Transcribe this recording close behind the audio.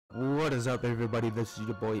What is up, everybody? This is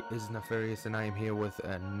your boy Is Nefarious, and I am here with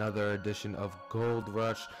another edition of Gold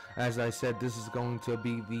Rush. As I said, this is going to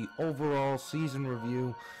be the overall season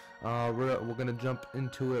review. We're going to jump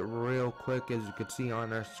into it real quick, as you can see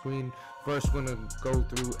on our screen. First, we're going to go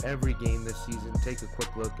through every game this season, take a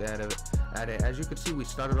quick look at it. As you can see, we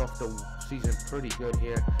started off the season pretty good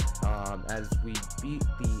here, as we beat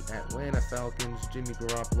the Atlanta Falcons. Jimmy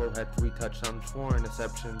Garoppolo had 3 touchdowns, 4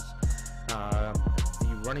 interceptions.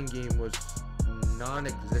 The running game was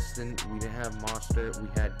non-existent. We didn't have Monster. We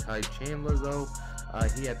had Ty Chandler, though.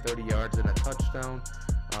 He had 30 yards and a touchdown.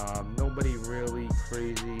 Nobody really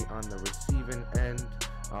crazy on the receiving end,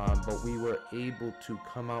 but we were able to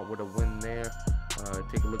come out with a win there.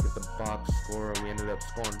 Take a look at the box score. We ended up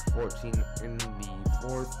scoring 14 in the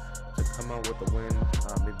fourth to come out with a win.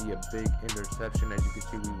 Maybe a big interception. As you can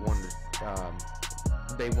see, we won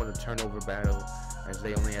they won a turnover battle, as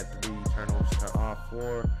they only had 3 turnovers to off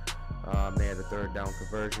 4. They had a third down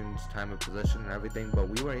conversions, time of possession, and everything, but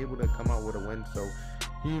we were able to come out with a win. So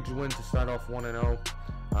huge win to start off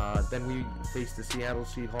 1-0. Then we faced the Seattle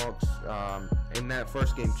Seahawks. In that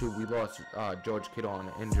first game too, we lost George Kittle on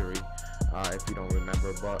an injury, if you don't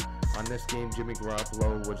remember. But on this game, Jimmy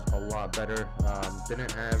Garoppolo was a lot better.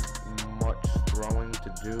 Didn't have much throwing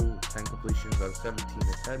to do. 10 completions of 17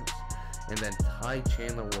 attempts. And then Ty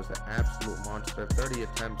Chandler was an absolute monster. 30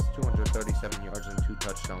 attempts, 237 yards, and 2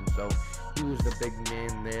 touchdowns. So he was the big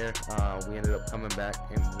man there. We ended up coming back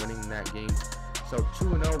and winning that game. So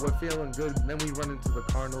 2-0, we're feeling good. Then we run into the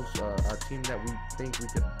Cardinals, a team that we think we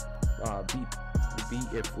could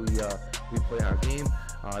beat if we play our game.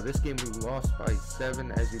 This game we lost by 7,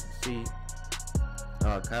 as you can see.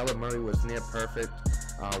 Kyler Murray was near perfect.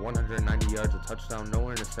 190 yards, a touchdown, no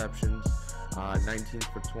interceptions. 19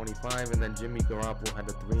 for 25, and then Jimmy Garoppolo had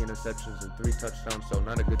 3 interceptions and 3 touchdowns, so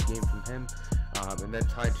not a good game from him. And then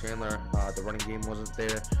Ty Chandler, the running game wasn't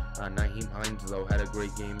there. Nyheim Hines, though, had a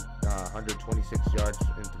great game, 126 yards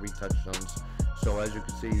and 3 touchdowns. So as you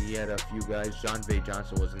can see, he had a few guys. John Vay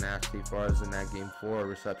Johnson was nasty for us in that game, 4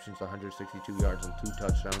 receptions, 162 yards and 2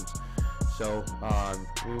 touchdowns. So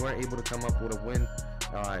we weren't able to come up with a win.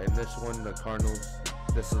 In this one, the Cardinals,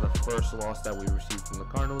 this is the first loss that we received from the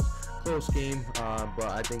Cardinals. Close game, but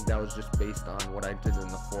I think that was just based on what I did in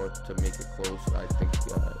the fourth to make it close. I think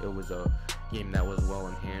it was a game that was well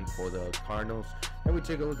in hand for the Cardinals. Then we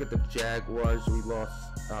take a look at the Jaguars. We lost.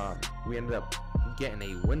 We ended up getting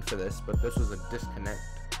a win for this, but this was a disconnect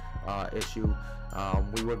issue.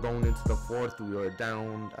 We were going into the fourth. We were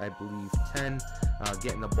down, I believe, 10.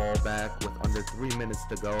 Getting the ball back with under 3 minutes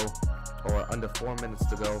to go, or under 4 minutes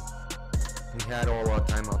to go. We had all our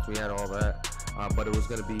timeouts. We had all that. But it was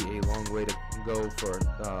going to be a long way to go for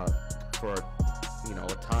a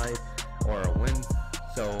tie or a win.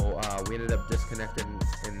 So we ended up disconnected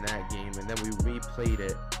in that game, and then we replayed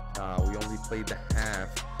it. We only played the half,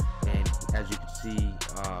 and as you can see,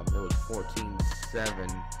 it was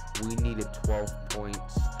 14-7. We needed 12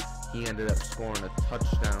 points. He ended up scoring a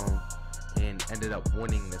touchdown and ended up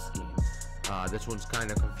winning this game. This one's kind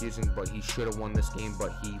of confusing, but he should have won this game,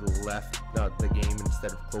 but he left the game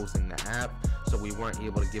instead of closing the half, so we weren't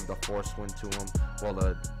able to give the forced win to him. Well,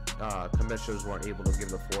 the commissioners weren't able to give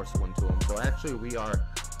the forced win to him. So actually, we are,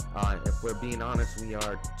 if we're being honest, we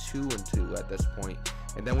are 2-2 at this point.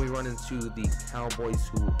 And then we run into the Cowboys,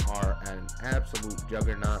 who are an absolute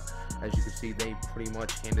juggernaut. As you can see, they pretty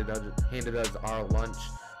much handed us our lunch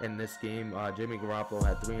in this game. Jimmy Garoppolo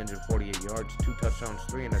had 348 yards, 2 touchdowns,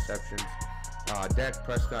 3 interceptions. Dak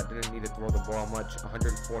Prescott didn't need to throw the ball much,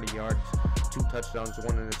 140 yards, 2 touchdowns,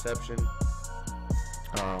 1 interception.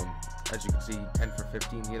 As you can see, 10 for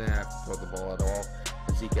 15, he didn't have to throw the ball at all.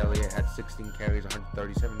 Zeke Elliott had 16 carries,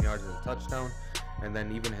 137 yards and a touchdown. And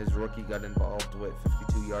then even his rookie got involved with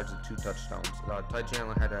 52 yards and 2 touchdowns. Ty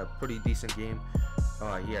Chandler had a pretty decent game.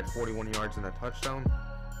 He had 41 yards and a touchdown.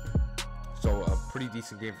 So a pretty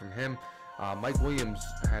decent game from him. Mike Williams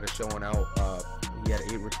had a showing out. He had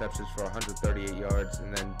 8 receptions for 138 yards,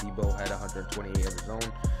 and then Debo had 128 of his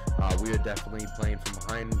own. We are definitely playing from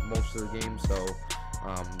behind most of the game, so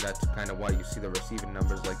that's kind of why you see the receiving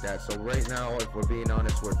numbers like that. So right now, if we're being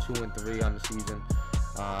honest, we're 2-3 on the season.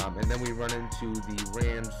 And then we run into the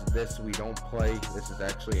Rams. This we don't play. This is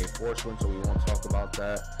actually a forced win, so we won't talk about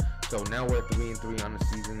that. So now we're 3-3 on the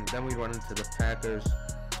season. Then we run into the Packers.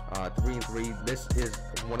 3-3. This is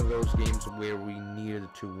one of those games where we needed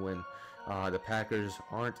to win. The Packers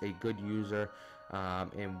aren't a good user,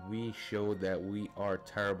 and we showed that we are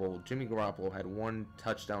terrible. Jimmy Garoppolo had 1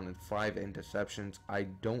 touchdown and 5 interceptions. I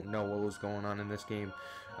don't know what was going on in this game,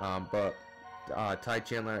 but Ty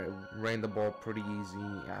Chandler ran the ball pretty easy.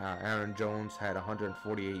 Aaron Jones had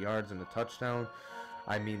 148 yards and a touchdown.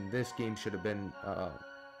 I mean, this game should have been.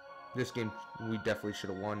 This game we definitely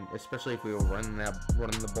should have won, especially if we were running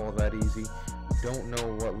the ball that easy. Don't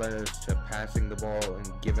know what led us to passing the ball and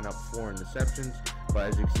giving up 4 interceptions, but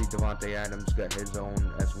as you can see, Devontae Adams got his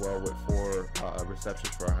own as well with 4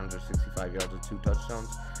 receptions for 165 yards and 2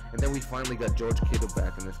 touchdowns. And then we finally got George Kittle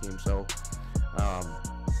back in this game, so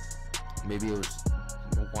maybe it was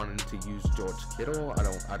wanting to use George Kittle.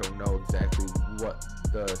 I don't know exactly what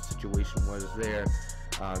the situation was there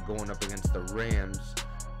going up against the Rams.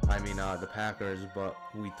 The Packers, but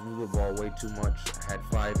we threw the ball way too much, had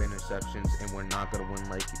 5 interceptions, and we're not going to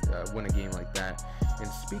win a game like that. And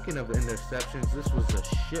speaking of interceptions, this was a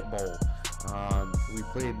shit bowl. We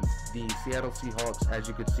played the Seattle Seahawks. As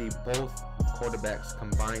you can see, both quarterbacks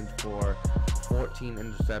combined for 14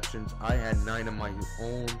 interceptions. I had 9 of my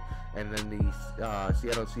own, and then the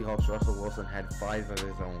Seattle Seahawks, Russell Wilson, had 5 of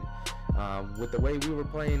his own. With the way we were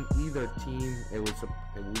playing, either team, it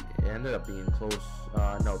ended up being close.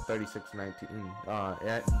 36-19.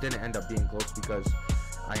 It didn't end up being close because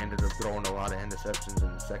I ended up throwing a lot of interceptions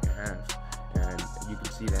in the second half, and you can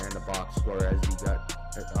see that in the box score as he got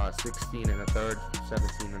 16 in the third,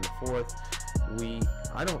 17 in the fourth.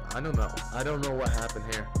 I don't know what happened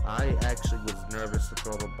here. I actually was nervous to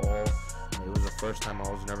throw the ball. It was the first time I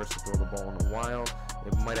was nervous to throw the ball in a while.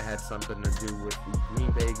 It might have had something to do with the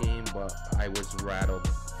Green Bay game, but I was rattled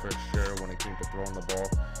for sure when it came to throwing the ball.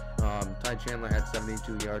 Ty Chandler had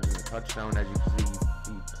 72 yards and a touchdown. As you can see,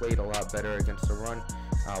 he played a lot better against the run.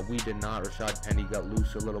 We did not. Rashad Penny got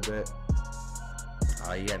loose a little bit.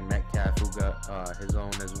 He had Metcalf, who got his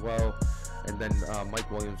own as well. And then Mike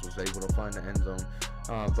Williams was able to find the end zone.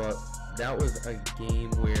 But that was a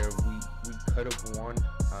game where we could have won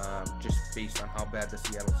just based on how bad the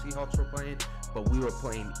Seattle Seahawks were playing. But we were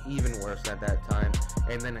playing even worse at that time.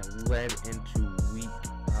 And then it led into week...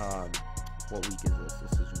 what week is this?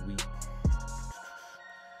 This is week...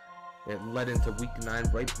 It led into week 9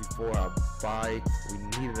 right before our bye. We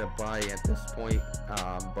needed a bye at this point,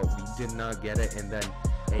 but we did not get it. And then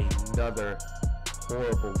another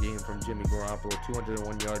horrible game from Jimmy Garoppolo,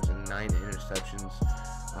 201 yards and 9 interceptions.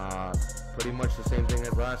 Pretty much the same thing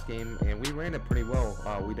as last game, and we ran it pretty well.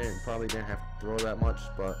 We probably didn't have to throw that much,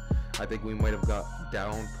 but I think we might have got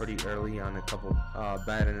down pretty early on a couple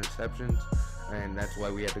bad interceptions, and that's why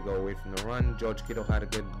we had to go away from the run. George Kittle had a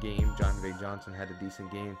good game. John V. Johnson had a decent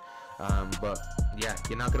game. But yeah,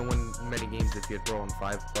 you're not going to win many games if you're throwing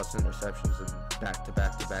 5+ interceptions in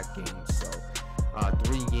back-to-back games. So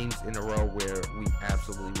 3 games in a row where we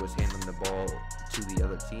absolutely was handing the ball to the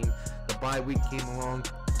other team. The bye week came along.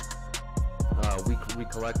 We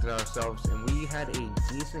recollected ourselves, and we had a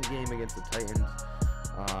decent game against the Titans.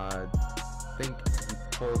 I think he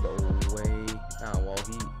pulled away.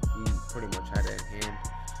 He pretty much had it in hand.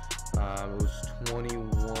 It was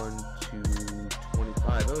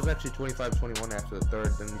 21-25. It was actually 25-21 after the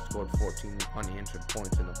third. Then he scored 14 unanswered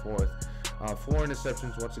points in the fourth. 4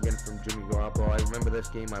 interceptions once again from Jimmy Garoppolo. I remember this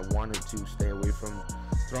game. I wanted to stay away from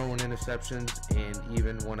throwing interceptions, and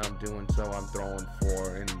even when I'm doing so, I'm throwing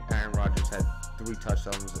 4. And Aaron Rodgers had 3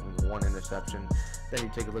 touchdowns and 1 interception. Then you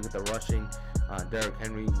take a look at the rushing. Derrick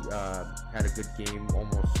Henry had a good game,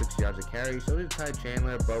 almost 6 yards a carry. So did Ty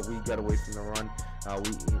Chandler, but we got away from the run.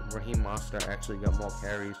 Raheem Mostert actually got more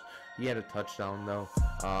carries. He had a touchdown though.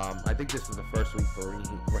 I think this is the first week for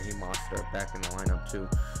Raheem Mostert back in the lineup too.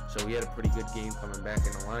 So he had a pretty good game coming back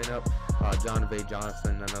in the lineup. John V.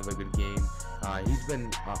 Johnson, another good game. He's been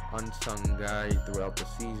an unsung guy throughout the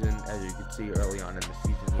season. As you can see early on in the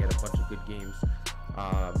season, he had a bunch of good games.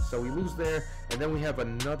 So we lose there, and then we have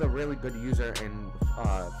another really good user in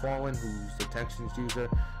Fallen, who's the Texans user.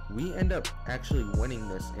 We end up actually winning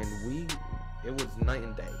this, and it was night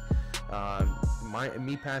and day.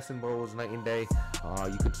 Me passing ball was night and day.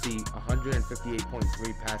 You could see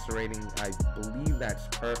 158.3 passer rating. I believe that's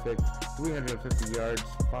perfect. 350 yards,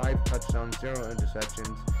 5 touchdowns, 0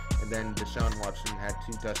 interceptions. And then Deshaun Watson had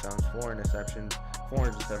 2 touchdowns, 4 interceptions,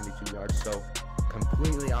 472 yards. So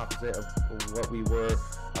completely opposite of what we were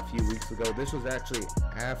a few weeks ago. This was actually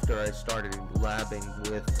after I started labbing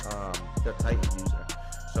with the Titans user.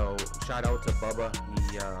 So shout out to Bubba.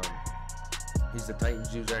 He's the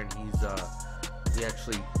Titans user, and he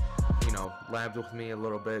actually, labbed with me a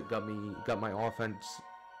little bit, got my offense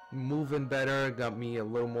moving better, got me a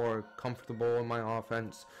little more comfortable in my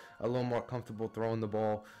offense, a little more comfortable throwing the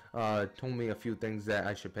ball. Told me a few things that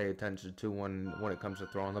I should pay attention to when it comes to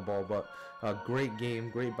throwing the ball. But great game,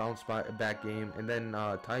 great bounce back game. And then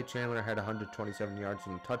Ty Chandler had 127 yards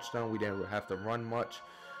and a touchdown. We didn't have to run much.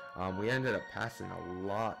 We ended up passing a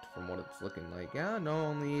lot from what it's looking like. Yeah, no,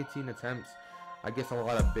 only 18 attempts. I guess a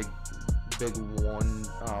lot of big one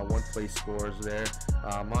play scores there.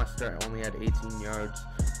 Monster only had 18 yards.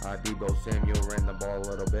 Debo Samuel ran the ball a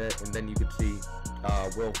little bit, and then you could see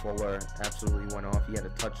Will Fuller absolutely went off. He had a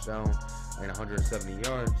touchdown and 170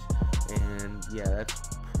 yards, and yeah,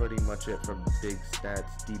 that's pretty much it for big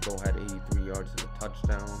stats. Debo had 83 yards and a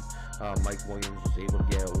touchdown. Mike Williams was able to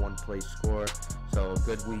get a one-play score, so a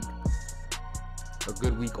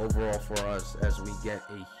good week overall for us as we get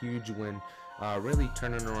a huge win. Really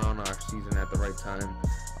turning around our season at the right time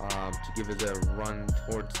to give us a run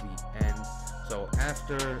towards the end. So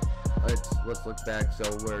after, let's look back. So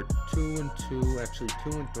we're 2-2, actually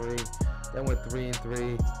 2-3. Then we're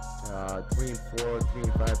 3-3, 3-4,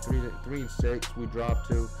 3-5, 3-6. We dropped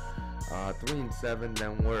to 3-7.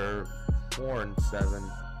 Then we're 4-7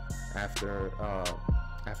 after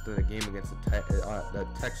the game against the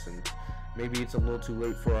Texans. Maybe it's a little too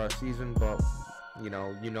late for our season, but you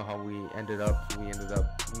know how we ended up. We ended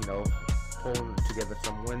up, pulling together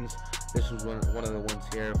some wins. This was one of the wins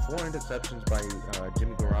here. 4 interceptions by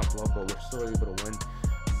Jimmy Garoppolo, but we're still able to win.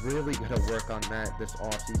 Really gonna work on that this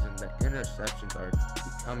offseason. The interceptions are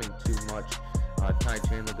becoming too much. Ty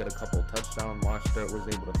Chandler got a couple touchdowns. Mostert was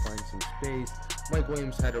able to find some space. Mike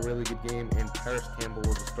Williams had a really good game, and Paris Campbell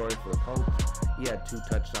was a story for the Colts. He had 2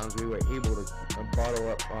 touchdowns. We were able to bottle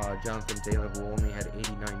up Jonathan Taylor, who only had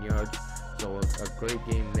 89 yards. So a great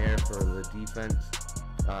game there for the defense,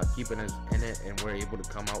 keeping us in it, and we're able to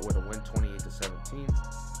come out with a win, 28-17.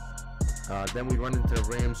 Then we run into the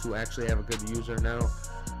Rams, who actually have a good user now.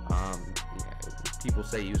 People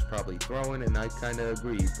say he was probably throwing, and I kind of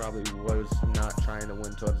agree. He probably was not trying to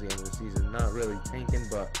win towards the end of the season, not really tanking,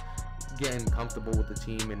 but getting comfortable with the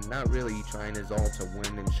team and not really trying his all to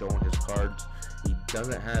win and showing his cards. He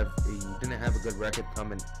didn't have a good record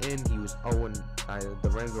coming in. He was 0. The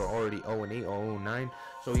Rams were already 0-8, 0-9,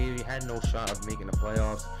 so he had no shot of making the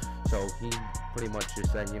playoffs. So he pretty much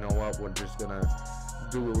just said, you know what, we're just gonna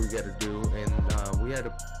do what we gotta do. And we had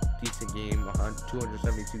a decent game,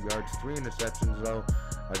 272 yards, 3 interceptions though.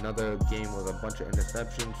 Another game with a bunch of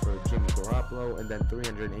interceptions for Jimmy Garoppolo, and then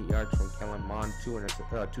 308 yards from Kellen Mond, 2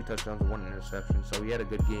 touchdowns and 1 interception. So he had a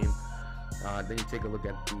good game. Then you take a look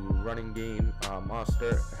at the running game.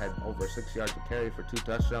 Mostert had over 6 yards of carry for 2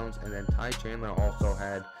 touchdowns, and then Ty Chandler also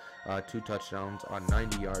had 2 touchdowns on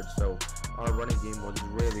 90 yards. So our running game was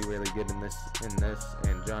really, really good in this. And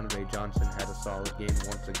John Ray Johnson had a solid game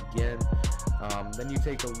once again. Then you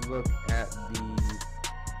take a look at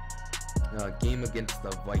the game against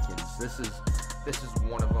the Vikings. This is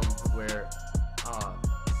one of them where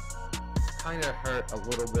kind of hurt a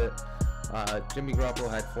little bit. Jimmy Garoppolo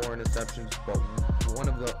had 4 interceptions, but one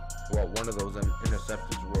of those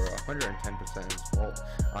interceptions were 110% his fault.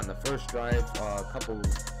 On the first drive, a couple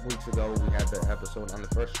weeks ago, we had the episode. On the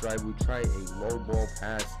first drive, we try a low ball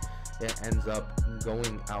pass. It ends up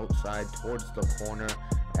going outside towards the corner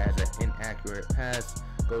as an inaccurate pass.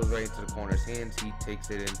 Goes right into the corner's hands. He takes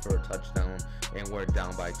it in for a touchdown, and we're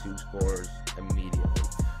down by 2 scores immediately.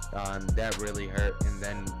 That really hurt. And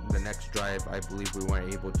then the next drive, I believe we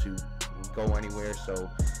weren't able to go anywhere, so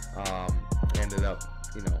ended up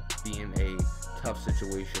being a tough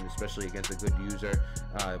situation, especially against a good user.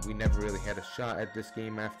 We never really had a shot at this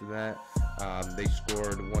game after that. They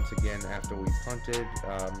scored once again after we punted,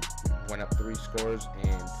 went up 3 scores,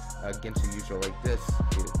 and against a user like this,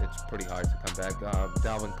 it's pretty hard to come back.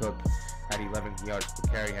 Dalvin Cook had 11 yards per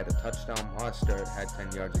carry, had a touchdown. Mostert had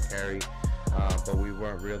 10 yards of carry, but we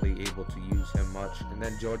weren't really able to use him much. And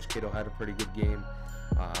then George Kittle had a pretty good game.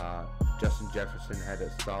 Justin Jefferson had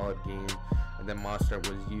a solid game, and then Mostert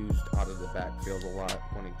was used out of the backfield a lot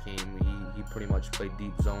when it came. He pretty much played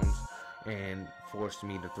deep zones and forced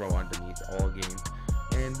me to throw underneath all game,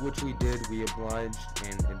 and which we did. We obliged,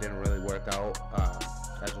 and it didn't really work out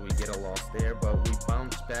as we get a loss there, but we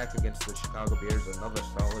bounced back against the Chicago Bears, another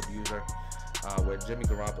solid user, where Jimmy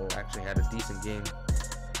Garoppolo actually had a decent game.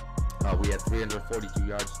 We had 342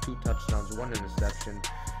 yards, 2 touchdowns, 1 interception.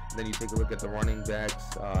 Then you take a look at the running backs.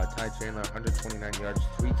 Ty Chandler, 129 yards,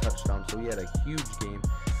 3 touchdowns, so he had a huge game.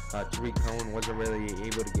 Tariq Cohen wasn't really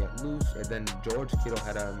able to get loose, and then George Kittle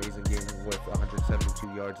had an amazing game with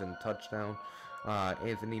 172 yards and a touchdown.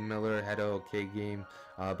 Anthony Miller had an okay game,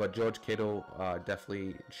 but George Kittle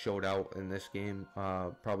definitely showed out in this game,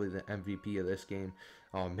 probably the MVP of this game.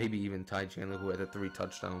 Maybe even Ty Chandler, who had the 3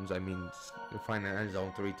 touchdowns. I mean, finding the end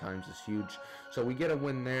zone 3 times is huge. So we get a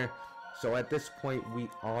win there. So at this point, we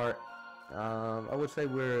are, I would say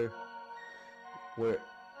we're 8.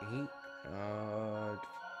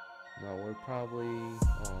 No, we're probably,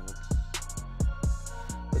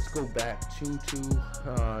 let's let's go back 2 and 3,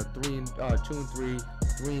 3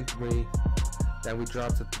 and 3. Then we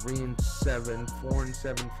dropped to 3 and 7, 4 and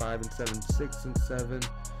 7, 5 and 7, 6 and 7,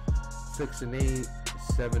 6 and 8,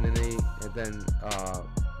 7 and 8, and then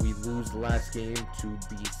we lose the last game to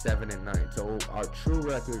be 7 and 9. So our true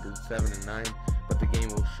record is 7 and 9, but the game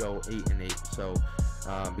will show 8 and 8. So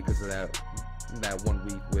because of that 1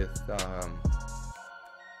 week with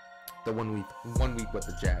the 1 week with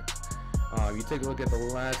the Jags. You take a look at the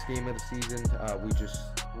last game of the season.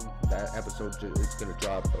 That episode is going to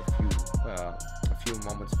drop a few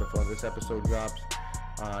moments before this episode drops.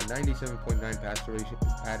 97.9 passer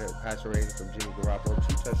rating from Jimmy Garoppolo,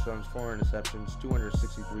 2 touchdowns, 4 interceptions,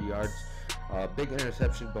 263 yards. Big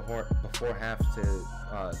interception before half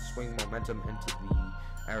to swing momentum into the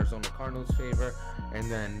Arizona Cardinals' favor, and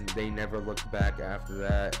then they never looked back after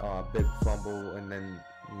that. Big fumble, and then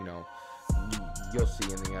you'll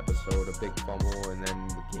see in the episode a big fumble, and then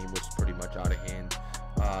the game was pretty much out of hand.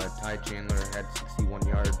 Ty Chandler had 61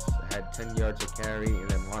 yards, had 10 yards of carry, and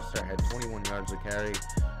then Monster had 21 yards of carry,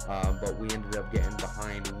 but we ended up getting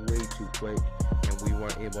behind way too quick, and we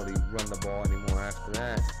weren't able to run the ball anymore after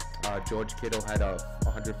that. George Kittle had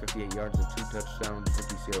 158 yards and 2 touchdowns.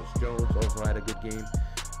 Ricky Seals-Jones also had a good game.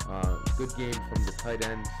 Good game from the tight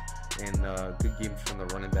ends, and good games from the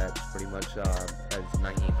running backs, pretty much, as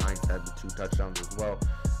Naheem Hines had the 2 touchdowns as well.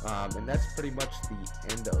 And that's pretty much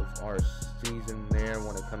the end of our season there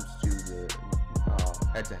when it comes to the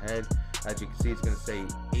head-to-head. As you can see, it's going to say 8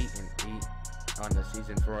 and 8 on the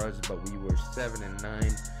season for us, but we were 7 and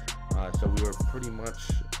 9. So we were pretty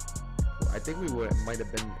much, I think might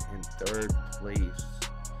have been in 3rd place.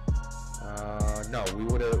 No, we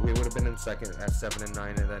would have been in 2nd at 7 and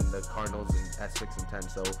 9, and then the Cardinals at 6 and 10.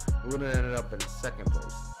 So we would have ended up in 2nd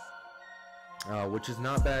place, which is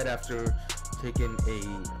not bad after taking a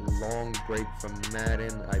long break from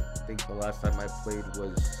Madden. I think the last time I played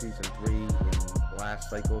was season 3 in last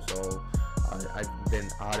cycle, so I've been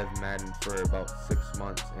out of Madden for about 6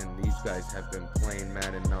 months, and these guys have been playing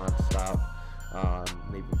Madden non-stop.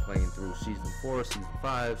 They've been playing through season 4, season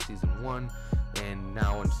 5, season 1, and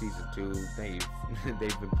now in season 2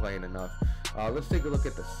 they've been playing enough. Let's take a look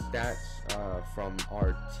at the stats from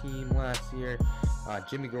our team last year.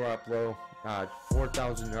 Jimmy Garoppolo,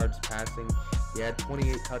 4,000 yards passing. He had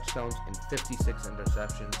 28 touchdowns and 56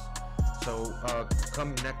 interceptions. So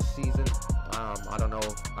come next season, I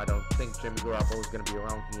don't think Jimmy Garoppolo is going to be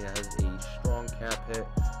around. He has a strong cap hit.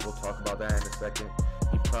 We'll talk about that in a second.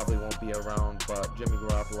 He probably won't be around, but Jimmy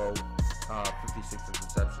Garoppolo, 56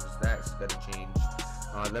 interceptions, that's going to change.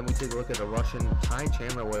 Then we take a look at the rushing. Ty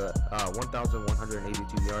Chandler with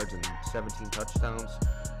 1,182 yards and 17 touchdowns.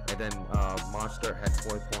 And then Monster had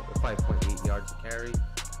 5.8 yards to carry.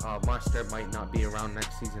 Monster might not be around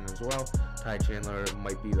next season as well. Ty Chandler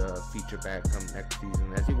might be the feature back come next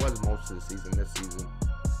season, as he was most of the season this season.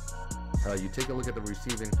 You take a look at the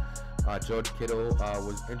receiving. George Kittle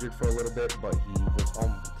was injured for a little bit, but he was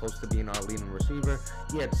close to being our leading receiver.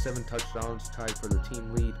 He had 7 touchdowns, tied for the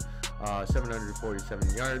team lead,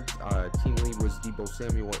 747 yards. Team lead was Deebo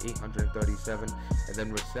Samuel, 837, and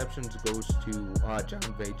then receptions goes to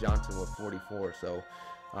John Vay Johnson with 44. So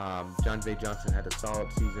John Vay Johnson had a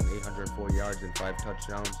solid season, 804 yards and 5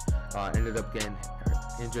 touchdowns. Ended up getting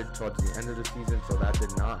injured towards the end of the season, so that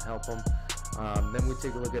did not help him. Then we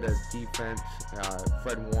take a look at a defense.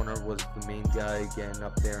 Fred Warner was the main guy getting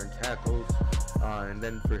up there in tackles. And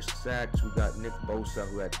then for sacks, we got Nick Bosa,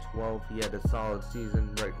 who had 12. He had a solid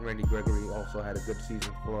season. Randy Gregory also had a good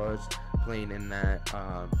season for us, playing in that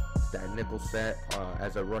nickel set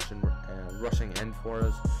as a rushing end for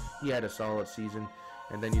us. He had a solid season.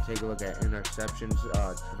 And then you take a look at interceptions.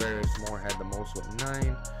 Tavares Moore had the most with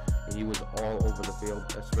 9. He was all over the field,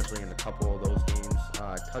 especially in a couple of those games.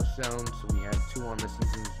 Touchdowns, we had 2 on the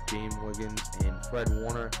season, James Wiggins and Fred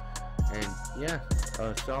Warner. And yeah,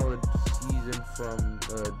 a solid season from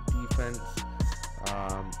the defense,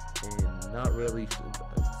 and not really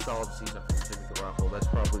a solid season from Jimmy Garoppolo. That's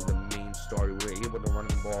probably the main story. We were able to run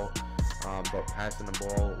the ball, but passing the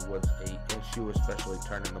ball was an issue, especially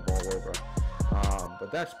turning the ball over.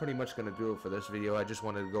 But that's pretty much going to do it for this video. I just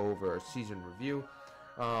wanted to go over a season review.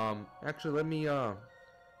 Actually, let me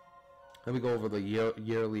go over the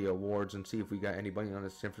yearly awards and see if we got anybody on the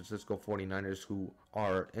San Francisco 49ers who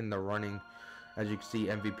are in the running. As you can see,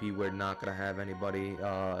 MVP, we're not going to have anybody.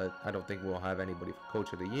 I don't think we'll have anybody for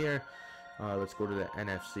Coach of the Year. Let's go to the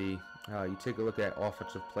NFC. You take a look at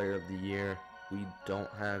Offensive Player of the Year. We don't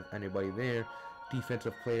have anybody there.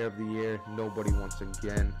 Defensive Player of the Year, nobody once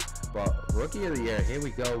again. But Rookie of the Year, here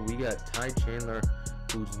we go. We got Ty Chandler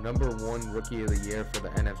who's #1 Rookie of the Year for the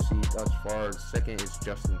NFC thus far. Second is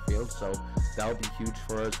Justin Fields, so that would be huge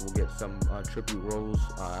for us. We'll get some tribute roles.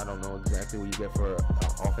 I don't know exactly what you get for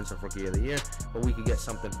Offensive Rookie of the Year, but we could get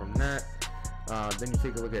something from that. Then you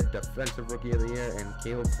take a look at Defensive Rookie of the Year, and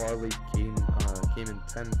Caleb Farley came in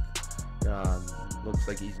 10th. Looks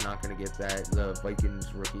like he's not going to get that. The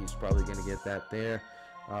Vikings rookie is probably going to get that there.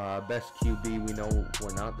 Best QB, we know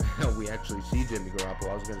we're not. We actually see Jimmy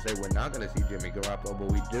Garoppolo. I was going to say we're not going to see Jimmy Garoppolo,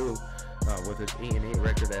 but we do with his 8-8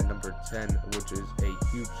 record at number 10, which is a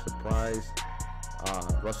huge surprise.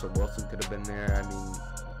 Russell Wilson could have been there. I mean,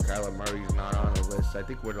 Kyler Murray's not on the list. I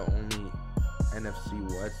think we're the only NFC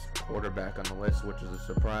West quarterback on the list, which is a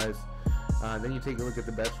surprise. Then you take a look at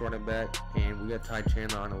the best running back, and we got Ty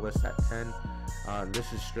Chandler on the list at 10.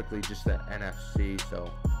 This is strictly just the NFC, so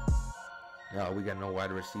we got no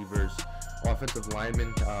wide receivers. Offensive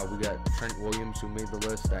lineman, we got Trent Williams, who made the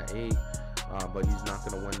list at 8, but he's not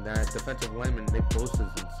going to win that. Defensive lineman, Nick Bosa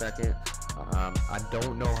is in 2nd. I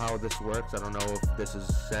don't know how this works. I don't know if this is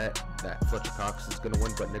set that Fletcher Cox is going to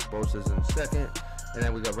win, but Nick Bosa is in 2nd. And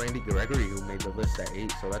then we got Randy Gregory, who made the list at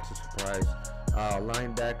 8, so that's a surprise.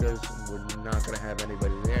 Linebackers, we're not going to have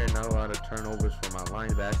anybody there. Not a lot of turnovers from our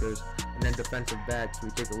linebackers. And then defensive backs, we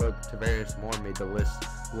take a look. Tavarius Moore made the list,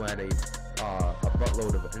 who had a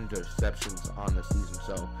buttload of interceptions on the season.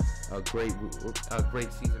 So a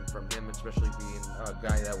great season from him, especially being a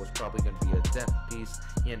guy that was probably going to be a depth piece.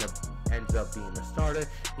 He ends up being a starter.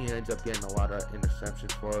 He ends up getting a lot of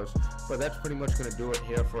interceptions for us. But that's pretty much going to do it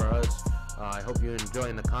here for us. I hope you're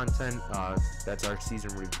enjoying the content. That's our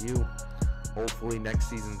season review. Hopefully next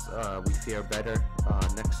season's we fare better.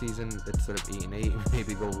 Next season, instead of 8-8,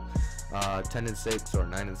 maybe go 10-6 or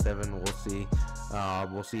 9-7. We'll see.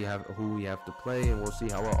 We'll see who we have to play, and we'll see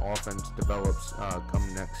how our offense develops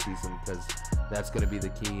come next season, because that's going to be the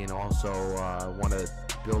key. And also want to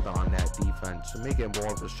build on that defense to make it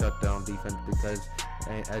more of a shutdown defense, because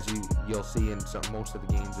as you'll see in most of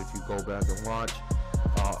the games, if you go back and watch,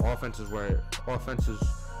 offenses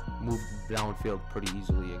move downfield pretty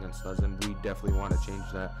easily against us, and we definitely want to change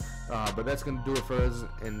that. But that's going to do it for us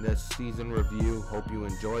in this season review. Hope you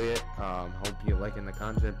enjoy it. Hope you're liking the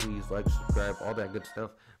content. Please like, subscribe, all that good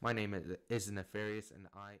stuff. My name is Nefarious, and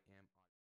I